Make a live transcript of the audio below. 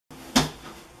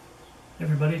Hey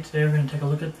everybody, today we're going to take a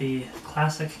look at the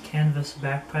Classic Canvas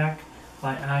Backpack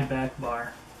by iBagbar.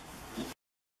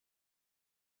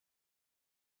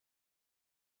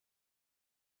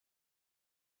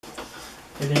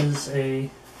 It is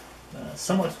a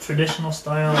somewhat traditional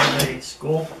style of a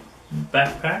school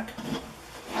backpack.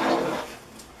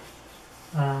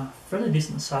 Fairly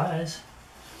decent size.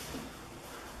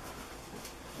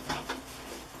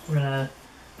 We're going to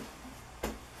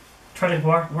try to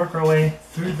work our way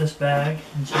through this bag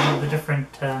and show you the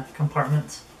different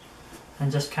compartments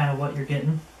and just kind of what you're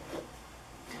getting.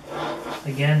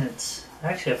 Again, it's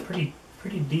actually a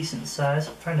pretty decent size.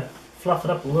 I'm trying to fluff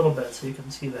it up a little bit so you can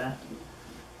see that.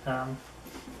 Of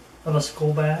a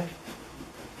school bag.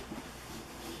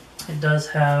 It does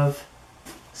have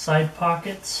side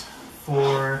pockets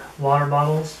for water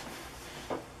bottles.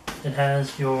 It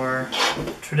has your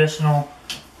traditional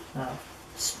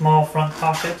small front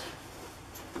pocket.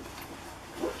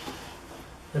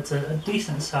 It's a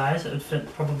decent size. It would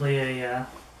fit probably a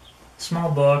small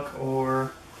book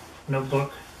or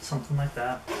notebook, something like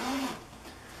that.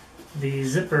 The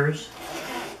zippers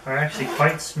are actually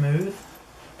quite smooth.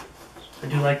 I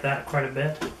do like that quite a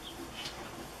bit.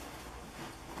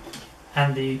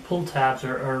 And the pull tabs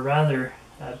are rather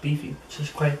beefy, which is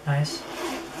quite nice.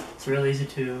 It's really easy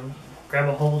to grab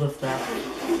a hold of that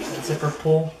zipper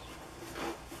pull.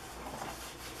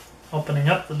 Opening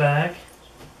up the bag,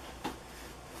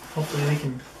 hopefully we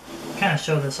can kind of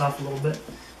show this off a little bit.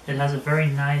 It has a very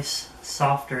nice,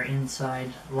 softer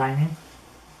inside lining,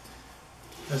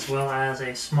 as well as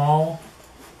a small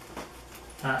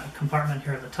compartment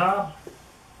here at the top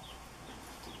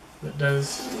that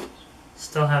does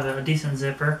still have a decent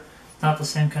zipper. It's not the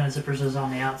same kind of zippers as on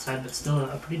the outside, but still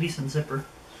a pretty decent zipper.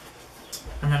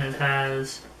 And then it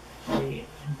has a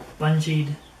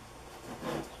bungeed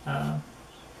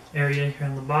area here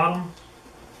on the bottom.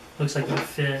 Looks like it would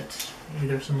fit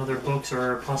either some other books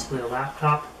or possibly a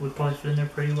laptop would probably fit in there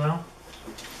pretty well.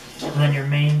 And then your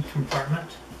main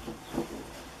compartment.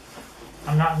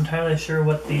 I'm not entirely sure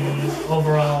what the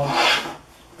overall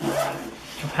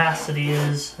capacity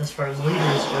is as far as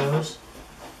liters goes,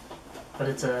 but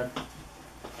it's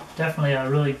definitely a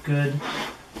really good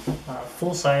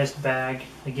full-sized bag,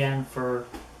 again, for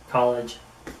college,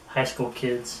 high school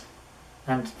kids,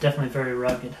 and definitely very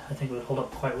rugged. I think it would hold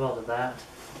up quite well to that.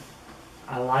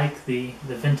 I like the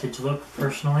vintage look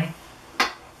personally.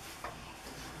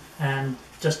 And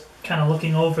just kind of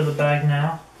looking over the bag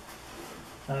now,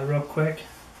 real quick,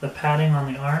 the padding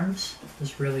on the arms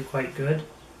is really quite good.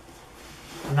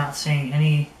 I'm not seeing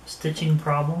any stitching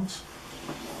problems.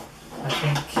 I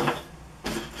think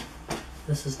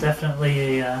this is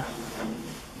definitely a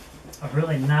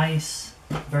really nice,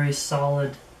 very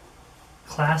solid,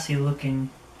 classy looking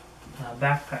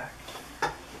backpack.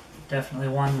 Definitely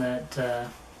one that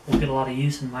will get a lot of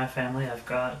use in my family. I've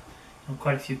got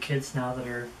quite a few kids now that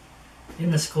are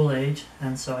in the school age,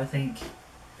 and so I think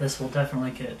this will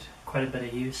definitely get quite a bit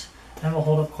of use and will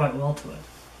hold up quite well to it.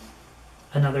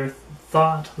 Another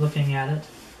thought looking at it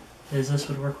is this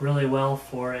would work really well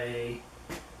for a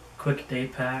quick day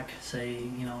pack. Say,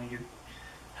 you're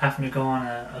having to go on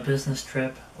a business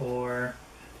trip, or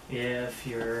if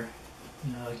you're,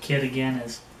 a kid again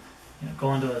is,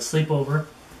 going to a sleepover.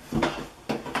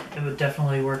 It would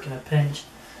definitely work in a pinch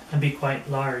and be quite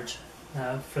large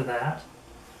for that,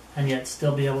 and yet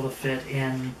still be able to fit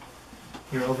in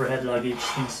your overhead luggage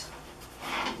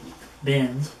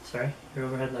your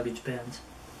overhead luggage bins.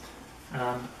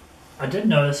 I did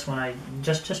notice when I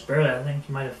just barely, I think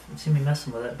you might have seen me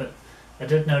messing with it, but I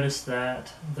did notice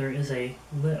that there is a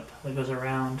lip that goes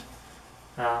around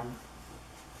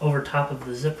over top of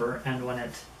the zipper, and when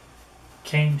it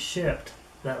came shipped,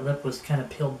 that lip was kind of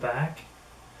peeled back.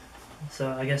 So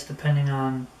I guess depending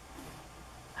on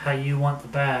how you want the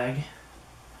bag,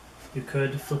 you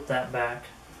could flip that back.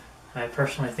 I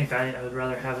personally think I would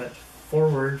rather have it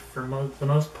forward for the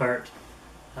most part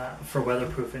for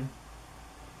weatherproofing,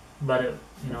 but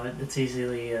it's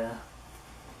easily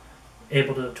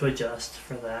able to adjust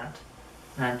for that.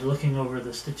 And looking over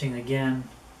the stitching again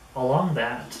along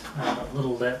that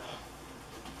little lip,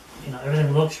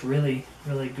 everything looks really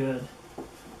good,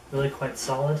 really quite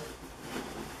solid.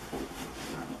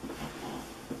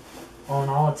 All in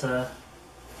all, it's a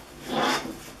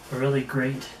really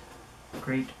great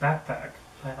backpack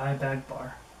by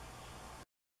iBagbar.